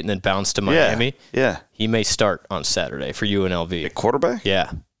State and then bounced to Miami. Yeah. He may start on Saturday for UNLV. A quarterback?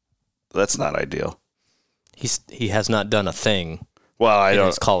 Yeah. That's not ideal. He has not done a thing. Well, in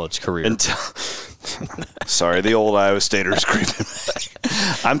his college career. Sorry, the old Iowa Staters creeping.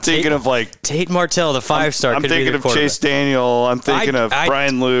 I'm thinking of like Tate Martell, the 5-star. I'm thinking of Chase Daniel. I'm thinking of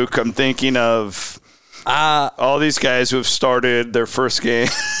Brian Luke. I'm thinking of all these guys who have started their first game.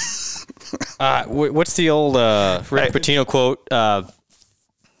 What's the old Rick Pitino quote?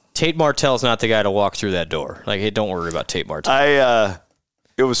 Tate Martell's not the guy to walk through that door. Like, hey, don't worry about Tate Martell.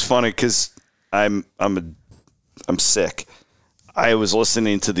 It was funny because I'm sick. I was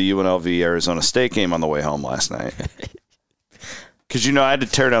listening to the UNLV Arizona State game on the way home last night. Because, I had to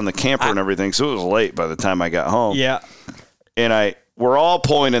tear down the camper and everything, so it was late by the time I got home. Yeah. And we're all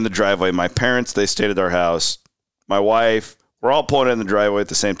pulling in the driveway. My parents, they stayed at their house. My wife, we're all pulling in the driveway at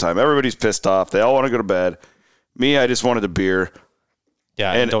the same time. Everybody's pissed off. They all want to go to bed. Me, I just wanted a beer.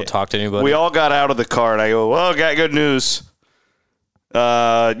 Yeah, and don't talk to anybody. We all got out of the car, and I go, well, got good news.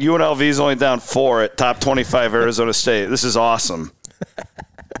 UNLV's only down 4 at top 25 Arizona State. This is awesome.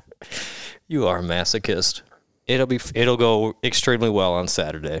 You are a masochist. It'll go extremely well on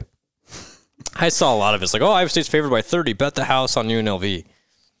Saturday. I saw a lot of it. It's like, Iowa State's favored by 30. Bet the house on UNLV.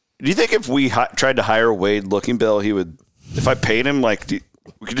 Do you think if we tried to hire Wade Looking Bill, he would, if I paid him, we could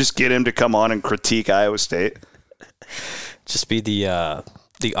just get him to come on and critique Iowa State? Just be the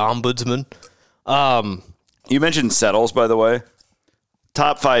ombudsman. You mentioned Settles, by the way.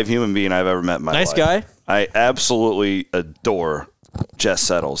 Top 5 human being I've ever met in my life. Nice guy. I absolutely adore Jess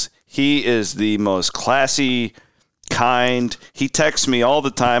Settles. He is the most classy, kind. He texts me all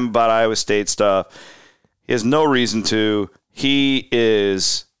the time about Iowa State stuff. He has no reason to. He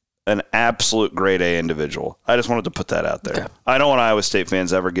is an absolute grade A individual. I just wanted to put that out there. Okay. I don't want Iowa State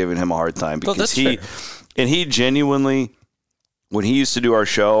fans ever giving him a hard time because he genuinely, when he used to do our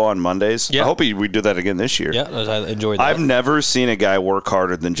show on Mondays, I hope we do that again this year. Yeah, I enjoyed that. I've never seen a guy work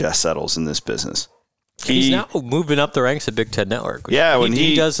harder than Jess Settles in this business. He's now moving up the ranks at Big Ten Network. Yeah, when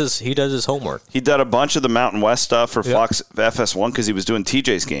he does his homework. He did a bunch of the Mountain West stuff for Fox FS1 because he was doing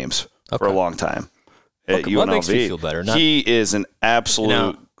TJ's games for a long time at UNLV. What makes me feel better? He is an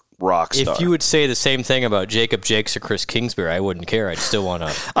absolute rock star. If you would say the same thing about Jacob Jakes or Chris Kingsbury, I wouldn't care. I'd still want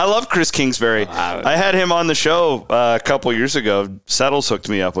to. I love Chris Kingsbury. I had him on the show a couple years ago. Settles hooked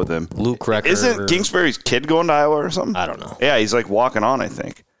me up with him. Luke Recker. Isn't Kingsbury's kid going to Iowa or something? I don't know. Yeah, he's like walking on, I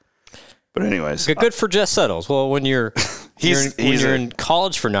think. But anyways. Good for Jess Settles. Well, when you're in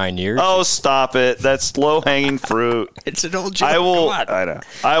college for 9 years. Oh, stop it. That's low-hanging fruit. It's an old joke. I know.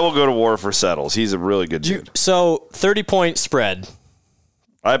 I will go to war for Settles. He's a really good dude. So, 30-point spread.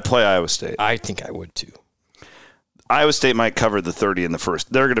 I'd play Iowa State. I think I would, too. Iowa State might cover the 30 in the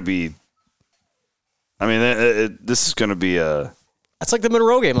first. They're going to be I mean, this is going to be a. That's like the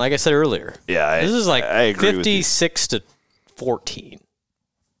Monroe game, like I said earlier. Yeah, this is like I agree 56 to 14.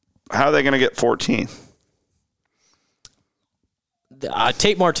 How are they going to get 14?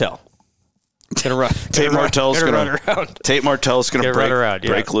 Tate Martell. Gonna run. Tate Martell's gonna run around. Tate Martell's going to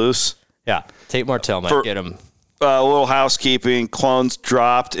break loose. Yeah, Tate Martell might get him. A little housekeeping. Clones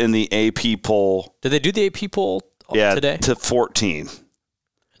dropped in the AP poll. Did they do the AP poll today? To 14.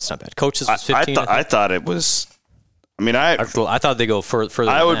 It's not bad. Coaches was 15. I thought it was. I mean, I thought they go further.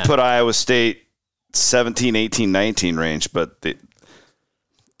 I would put Iowa State 17, 18, 19 range, but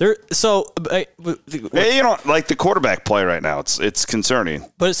they're so. Like the quarterback play right now, it's concerning.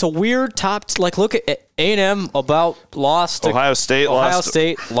 But it's a weird top. Like, look at A&M about lost. Ohio State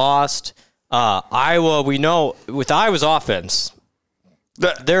lost. Iowa, we know with Iowa's offense,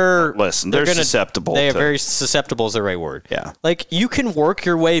 they're susceptible. They are very susceptible is the right word. Yeah. Like, you can work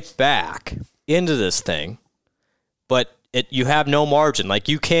your way back into this thing, but you have no margin. Like,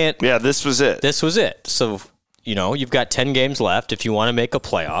 you can't. Yeah, this was it. So, you've got 10 games left. If you want to make a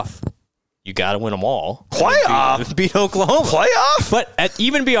playoff, you got to win them all. Playoff? Beat Oklahoma. Playoff? But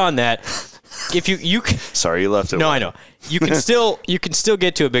even beyond that, if you sorry, you left it. No, I know. You can still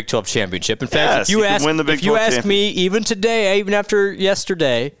get to a Big 12 championship. In fact, if you ask me, even today, even after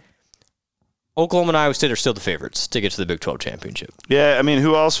yesterday, Oklahoma and Iowa State are still the favorites to get to the Big 12 championship. Yeah, I mean,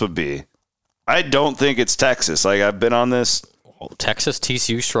 who else would be? I don't think it's Texas. Like, I've been on this. Texas,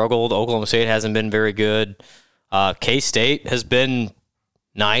 TCU struggled. Oklahoma State hasn't been very good. K-State has been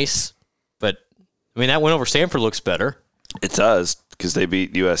nice, but I mean, that win over Stanford looks better. It does, because they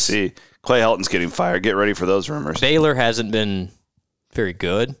beat USC. Clay Helton's getting fired. Get ready for those rumors. Baylor hasn't been very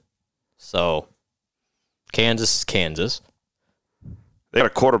good. So, Kansas. They got a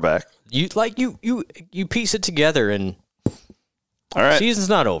quarterback. You piece it together, and all right, season's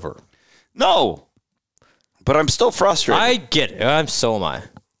not over. No, but I'm still frustrated. I get it. So am I.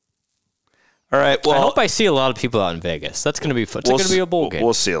 All right. Well, I hope I see a lot of people out in Vegas. That's going to be fun. It's going to be a bowl game.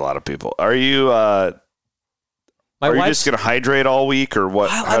 We'll see a lot of people. Are you? Are you just going to hydrate all week, or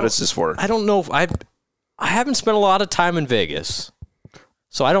what? How does this work? I don't know. I haven't spent a lot of time in Vegas,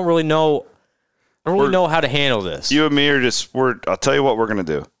 so I don't really know. Know how to handle this. You and me are just. I'll tell you what we're going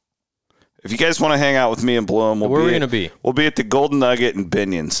to do. If you guys want to hang out with me and Blum, where are we going to be? We'll be at the Golden Nugget in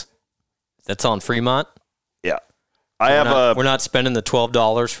Binions. That's on Fremont. Yeah, we're not spending the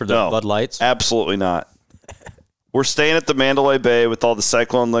 $12 for the Bud Lights. Absolutely not. We're staying at the Mandalay Bay with all the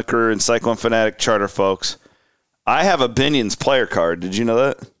Cyclone Liquor and Cyclone Fanatic charter folks. I have a Binions player card. Did you know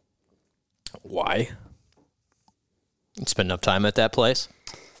that? Why? You spend enough time at that place.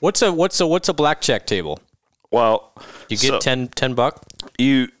 What's a blackjack table? Well, you get $10.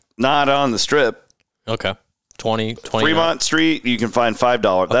 You not on the Strip. Okay. 20 Fremont Street, you can find $5.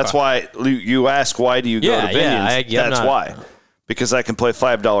 Okay. That's why you ask, why do you go to Binions? That's why. Because I can play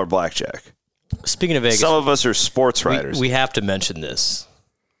 $5 blackjack. Speaking of Vegas, some of us are sports writers. We have to mention this.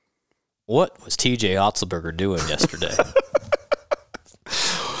 What was TJ Otzelberger doing yesterday?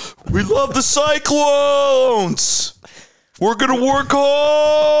 We love the Cyclones. We're going to work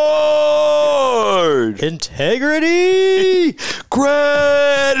hard. Integrity.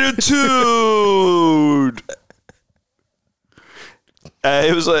 Gratitude.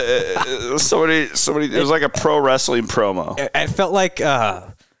 It was like somebody. It was like a pro wrestling promo. I felt like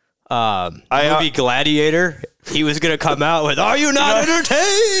movie Gladiator. He was gonna come out with, "Are you not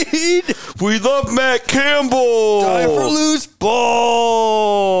entertained? We love Matt Campbell. Die for loose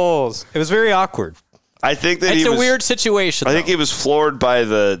balls." It was very awkward. I think that it's a weird situation. I think he was floored by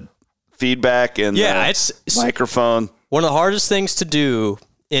the feedback and the microphone. One of the hardest things to do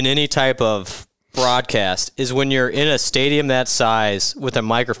in any type of broadcast is when you're in a stadium that size with a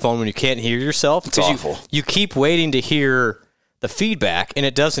microphone when you can't hear yourself. It's awful. You keep waiting to hear the feedback and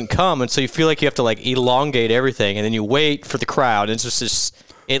it doesn't come, and so you feel like you have to like elongate everything, and then you wait for the crowd. And it's just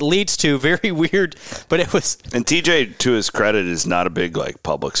it leads to very weird. But it was. And TJ, to his credit, is not a big like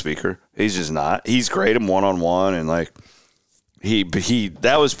public speaker. He's just not. He's great in one-on-one, and like he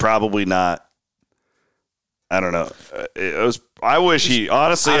that was probably not. I don't know. It was. I wish he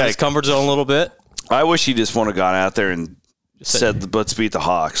honestly out of his comfort zone a little bit. I wish he just would have gone out there and said, "Let's beat the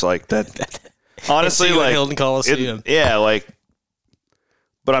Hawks." Like that. Honestly, like Hilton Coliseum. Like.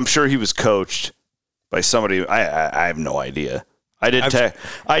 But I'm sure he was coached by somebody. I have no idea. I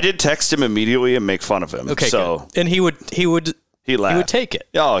did text him immediately and make fun of him. Okay, so good. And he would laughed. He would take it.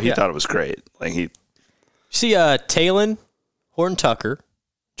 Oh, he thought it was great. Like he. See, Talon, Horton Tucker,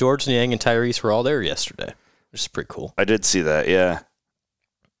 George Niang, and Tyrese were all there yesterday, which is pretty cool. I did see that. Yeah.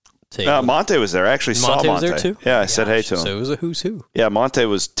 Monte was there. I actually saw Monte. Was there too? Yeah, I said hey to him. So it was a who's who. Yeah, Monte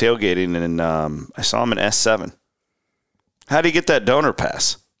was tailgating, and I saw him in S7. How do you get that donor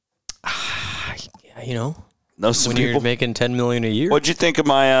pass? Yeah, know some when people. you're making $10 million a year. What'd you think of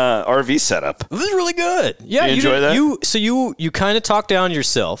my RV setup? It was really good. Yeah, you enjoy that? You kind of talked down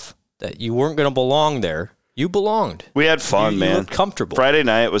yourself that you weren't going to belong there. You belonged. We had fun, man. You looked comfortable. Friday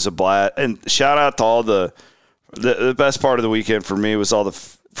night was a blast, and shout out to all the best part of the weekend for me was all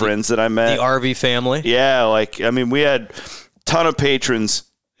the friends that I met. The RV family. Yeah, we had a ton of patrons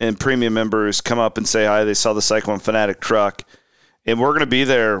and premium members come up and say hi. They saw the Cyclone Fanatic truck. And we're going to be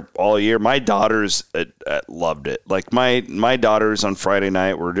there all year. My daughters loved it. Like my daughters on Friday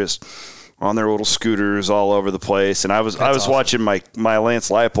night were just on their little scooters all over the place. And I was awesome. Watching my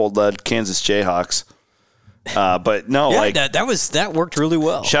Lance Leipold led Kansas Jayhawks. But no, that worked really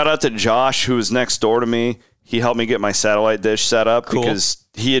well. Shout out to Josh, who was next door to me. He helped me get my satellite dish set up because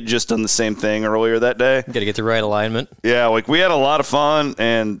he had just done the same thing earlier that day. Got to get the right alignment. Yeah, we had a lot of fun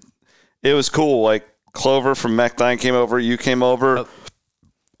and it was cool. Clover from Mech9 came over. You came over.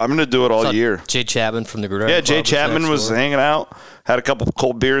 I'm going to do it all year. Jay Chapman from the Gridiron Club. Jay Chapman was hanging out. Had a couple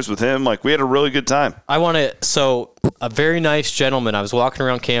cold beers with him. We had a really good time. So a very nice gentleman. I was walking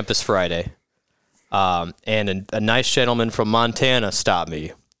around campus Friday, and a nice gentleman from Montana stopped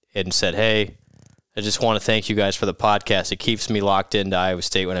me and said, "Hey, I just want to thank you guys for the podcast. It keeps me locked into Iowa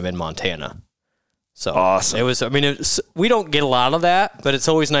State when I'm in Montana." So awesome. It was. We don't get a lot of that, but it's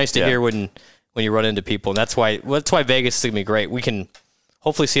always nice to hear when you run into people, and that's why Vegas is gonna be great. We can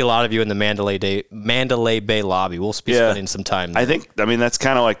hopefully see a lot of you in the Mandalay Bay lobby. We'll be spending some time there. I think that's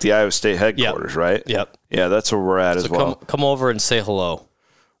kind of like the Iowa State headquarters, right? Yep. Yeah, that's where we're at as well. Come over and say hello.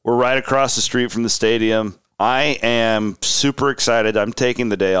 We're right across the street from the stadium. I am super excited. I'm taking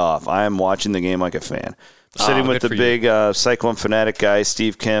the day off. I am watching the game like a fan. Sitting with the big Cyclone Fanatic guy,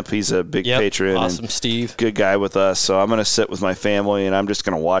 Steve Kemp. He's a big patron. Awesome, Steve. Good guy with us. So I'm going to sit with my family, and I'm just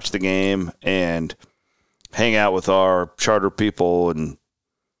going to watch the game and hang out with our charter people. And,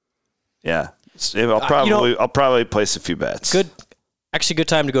 yeah, I'll probably place a few bets. Good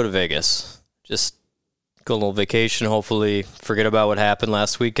time to go to Vegas. Just go on a little vacation, hopefully forget about what happened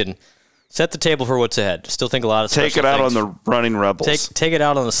last week, and set the table for what's ahead. Still think a lot of Take it out on the running Rebels. Take it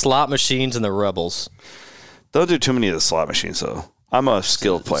out on the slot machines and the Rebels. Don't do too many of the slot machines, though. I'm a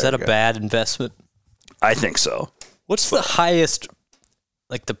skilled player. Is that a bad investment? I think so. What's the highest,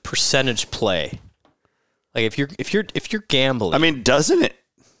 the percentage play? If you're gambling, doesn't it?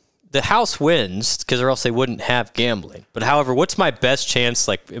 The house wins because or else they wouldn't have gambling. But however, what's my best chance?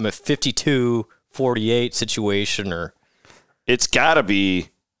 In a 52-48 situation, or it's got to be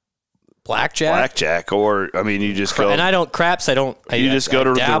blackjack, or you just go. And I don't craps. I don't. You just go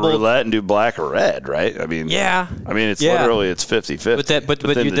to the roulette and do black or red, right? Yeah. It's literally it's 50-50. But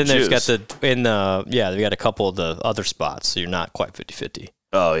then there's got we got a couple of the other spots, so you're not quite 50-50.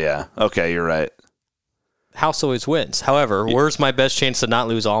 Oh yeah, okay, you're right. House always wins. However, where's my best chance to not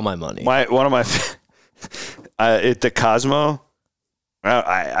lose all my money? One of my at the Cosmo.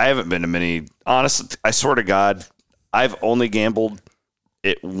 I haven't been to many. Honestly, I swear to God, I've only gambled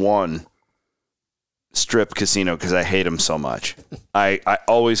at one strip casino because I hate them so much. I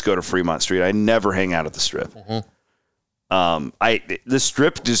always go to Fremont Street. I never hang out at the strip. Mm-hmm. The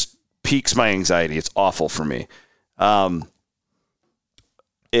strip just piques my anxiety. It's awful for me. At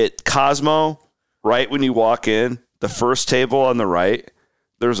Cosmo, right when you walk in, the first table on the right,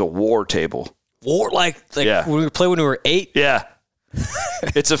 there's a war table. War when we played when we were 8? Yeah.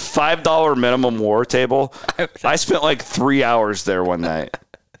 It's a $5 minimum war table. I spent 3 hours there one night.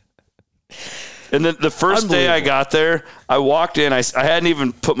 And then the first day I got there, I walked in. I hadn't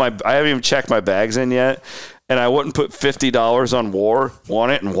even checked my bags in yet, and I wouldn't put $50 on war,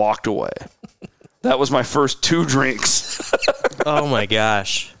 won it, and walked away. That was my first 2 drinks. Oh my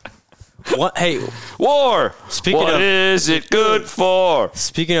gosh! What? Hey, war. What is it good for?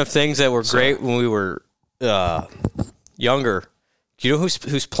 Speaking of things that were great when we were younger, do you know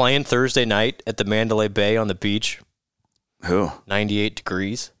who's playing Thursday night at the Mandalay Bay on the beach? Who? 98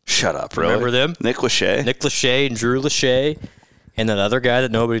 Degrees. Shut up, really? Remember them? Nick Lachey and Drew Lachey, and that other guy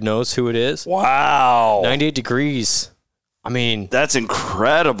that nobody knows who it is. Wow. 98 Degrees. That's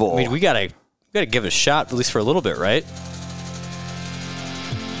incredible. We gotta give it a shot at least for a little bit, right?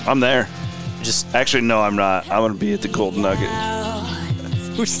 I'm there. Actually, no, I'm not. I'm gonna be at the Golden Nugget.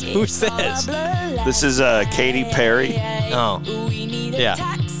 Who says? This is Katy Perry. Oh,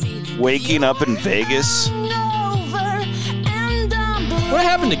 yeah. Waking up in Vegas. What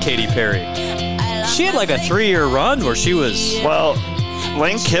happened to Katy Perry? She had a 3-year run where she was. Well,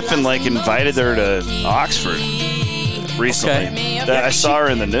 Lane Kiffin invited her to Oxford recently. Okay. I saw her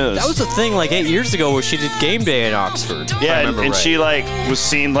in the news. That was the thing like 8 years ago where she did Game Day in Oxford. Yeah, and she like was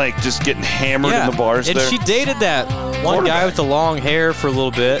seen like just getting hammered in the bars and there. she dated that one guy with the long hair for a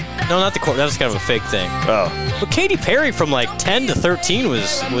little bit. No, not the court. That was kind of a fake thing. Oh. But Katy Perry from like 10 to 13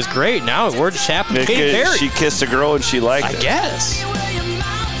 was great. Now we're just happened to Katy Perry. She kissed a girl and she liked it. I guess.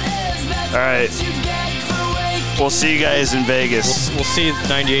 All right. We'll see you guys in Vegas. We'll see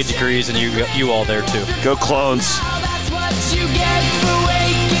 98 degrees and you all there too. Go Clones. That's what you get.